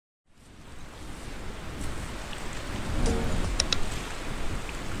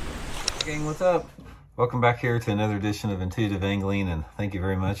Gang, what's up? Welcome back here to another edition of Intuitive Angling, and thank you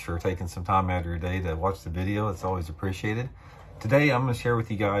very much for taking some time out of your day to watch the video. It's always appreciated. Today I'm going to share with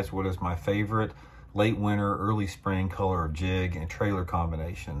you guys what is my favorite late winter, early spring color jig and trailer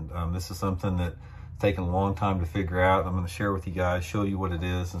combination. This is something that's taken a long time to figure out. I'm going to share with you guys, show you what it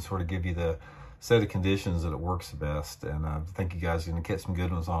is, and sort of give you the set of conditions that it works the best. And I think you guys are going to get some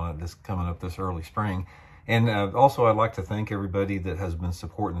good ones on it this coming up this early spring. And also, I'd like to thank everybody that has been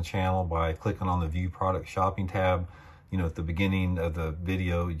supporting the channel by clicking on the View Product Shopping tab. You know, at the beginning of the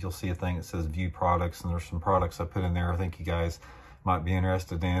video, you'll see a thing that says View Products, and there's some products I put in there I think you guys might be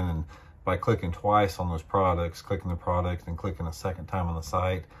interested in. And by clicking twice on those products, clicking the product and clicking a second time on the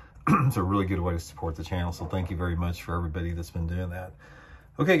site, it's a really good way to support the channel. So thank you very much for everybody that's been doing that.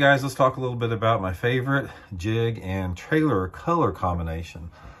 Okay, guys, let's talk a little bit about my favorite jig and trailer color combination.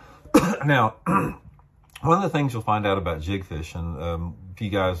 Now, one of the things you'll find out about jig fishing, if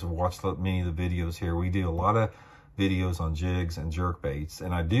you guys have watched many of the videos here, we do a lot of videos on jigs and jerk baits,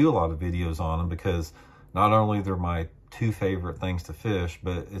 and I do a lot of videos on them because not only they're my two favorite things to fish,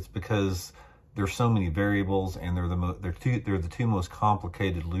 but it's because there's so many variables, and they're the two most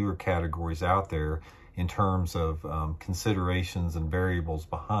complicated lure categories out there in terms of considerations and variables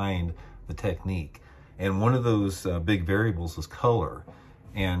behind the technique. And one of those big variables is color.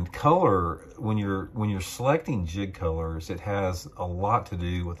 And color, when you're selecting jig colors, it has a lot to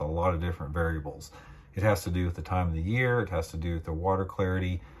do with a lot of different variables. It has to do with the time of the year, it has to do with the water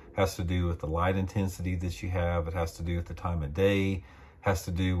clarity, it has to do with the light intensity that you have, it has to do with the time of day, it has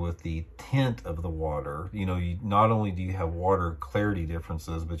to do with the tint of the water. You know, not only do you have water clarity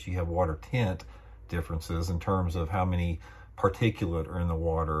differences, but you have water tint differences in terms of how many particulate are in the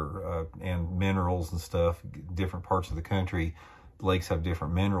water and minerals and stuff. Different parts of the country, lakes have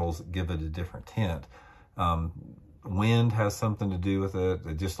different minerals that give it a different tint. Wind has something to do with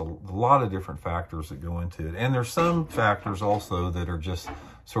it. Just a lot of different factors that go into it. And there's some factors also that are just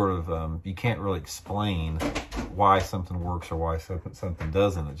sort of, you can't really explain why something works or why something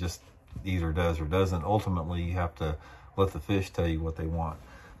doesn't. It just either does or doesn't. Ultimately, you have to let the fish tell you what they want.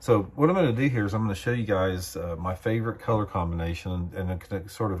 So what I'm going to do here is I'm going to show you guys my favorite color combination, and I'm going to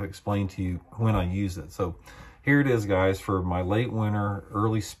sort of explain to you when I use it. So here it is, guys, for my late winter,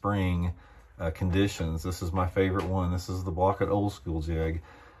 early spring conditions. This is my favorite one. This is the Block It Old School jig.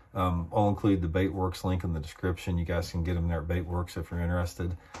 I'll include the Baitworks link in the description. You guys can get them there at Baitworks if you're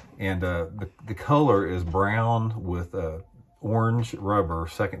interested. And the color is brown with orange rubber,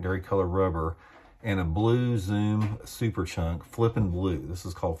 secondary color rubber, and a blue Zoom Super Chunk Flippin' Blue. This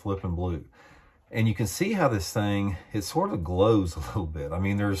is called Flippin' Blue. And you can see how this thing, it sort of glows a little bit. I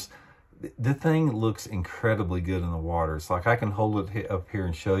mean, the thing looks incredibly good in the water. It's like I can hold it up here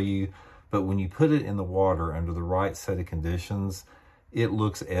and show you, but when you put it in the water under the right set of conditions, it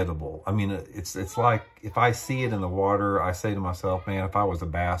looks edible. I mean, it's like if I see it in the water, I say to myself, man, if I was a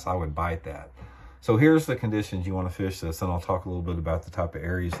bass, I would bite that. So here's the conditions you want to fish this, and I'll talk a little bit about the type of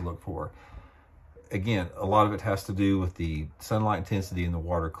areas to look for. Again, a lot of it has to do with the sunlight intensity and the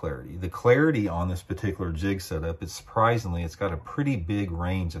water clarity. The clarity on this particular jig setup, it's got a pretty big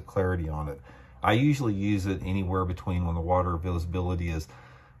range of clarity on it. I usually use it anywhere between, when the water visibility is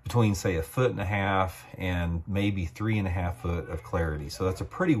between, say, 1.5 feet and maybe 3.5 feet of clarity. So that's a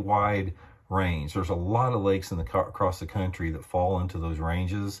pretty wide range. There's a lot of lakes across the country that fall into those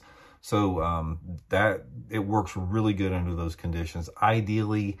ranges. So that it works really good under those conditions.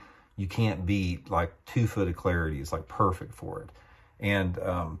 Ideally, you can't beat like 2 feet of clarity. It's like perfect for it. And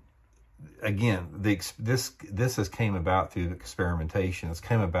again, this has came about through the experimentation. It's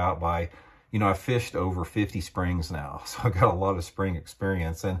came about by, you know, I've fished over 50 springs now, so I've got a lot of spring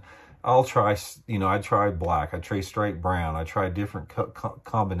experience. And I'll try, you know, I tried black, I tried straight brown, I tried different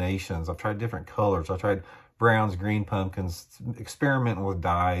combinations, I've tried different colors, I tried browns, green pumpkins, experimenting with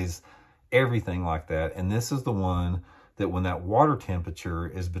dyes, everything like that. And this is the one that when that water temperature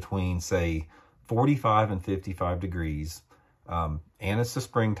is between, say, 45 and 55 degrees, and it's the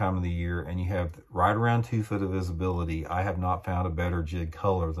springtime of the year, and you have right around 2 feet of visibility, I have not found a better jig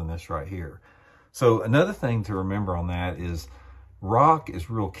color than this right here. So another thing to remember on that is rock is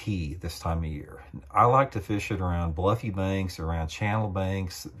real key this time of year. I like to fish it around bluffy banks, around channel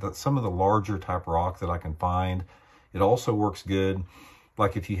banks, some of the larger type rock that I can find. It also works good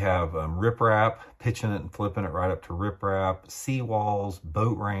like if you have riprap, pitching it and flipping it right up to riprap, seawalls,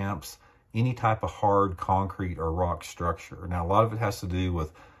 boat ramps, any type of hard concrete or rock structure. Now, a lot of it has to do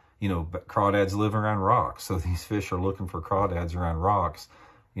with, you know, crawdads live around rocks. So these fish are looking for crawdads around rocks.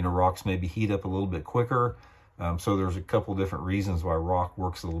 You know, rocks maybe heat up a little bit quicker. So there's a couple different reasons why rock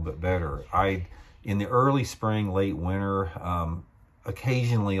works a little bit better. In the early spring, late winter,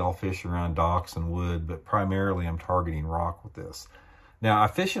 occasionally I'll fish around docks and wood, but primarily I'm targeting rock with this. Now I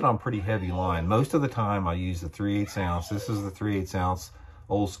fish it on pretty heavy line. Most of the time I use the 3/8 ounce. This is the 3/8 ounce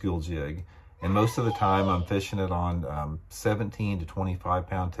old school jig. And most of the time I'm fishing it on 17 to 25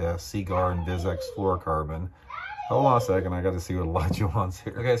 pound test, Seaguar and Vizex fluorocarbon. Hold on a second, I got to see what Elijah wants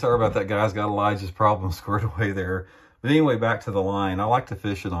here. Okay, sorry about that, guys. Got Elijah's problem squared away there. But anyway, back to the line. I like to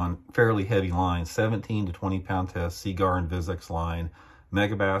fish it on fairly heavy lines, 17 to 20 pound test, Seaguar and Vizex line,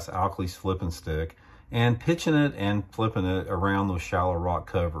 Megabass Alkalies flipping stick, and pitching it and flipping it around those shallow rock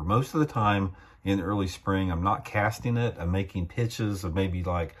cover. Most of the time in early spring, I'm not casting it. I'm making pitches of maybe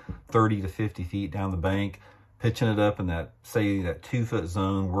like 30 to 50 feet down the bank, pitching it up in that, say, that 2 foot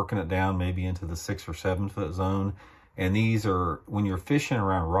zone, working it down maybe into the 6 or 7 foot zone. And these are, when you're fishing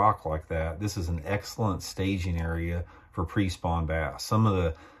around rock like that, this is an excellent staging area for pre-spawn bass. Some of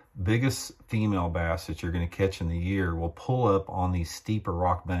the biggest female bass that you're going to catch in the year will pull up on these steeper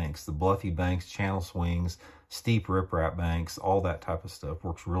rock banks, the bluffy banks, channel swings, steep riprap banks, all that type of stuff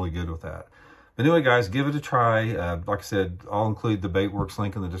works really good with that. But anyway, guys, give it a try. Like I said, I'll include the Baitworks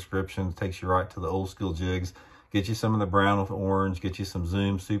link in the description. It takes you right to the old school jigs. Get you some of the brown with orange, get you some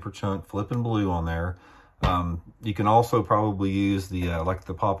Zoom Super Chunk flipping blue on there. You can also probably use the, like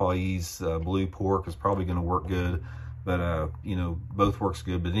the Popeye's blue pork is probably going to work good. But, you know, both works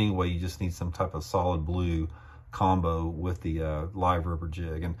good. But anyway, you just need some type of solid blue combo with the live rubber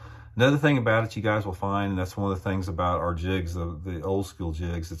jig. And another thing about it you guys will find, and that's one of the things about our jigs, the old school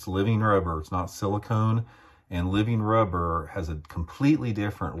jigs, it's living rubber. It's not silicone. And living rubber has a completely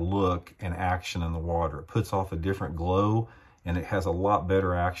different look and action in the water. It puts off a different glow, and it has a lot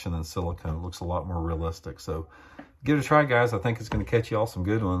better action than silicone. It looks a lot more realistic. So give it a try, guys. I think it's going to catch you all some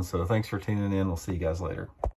good ones. So thanks for tuning in. We'll see you guys later.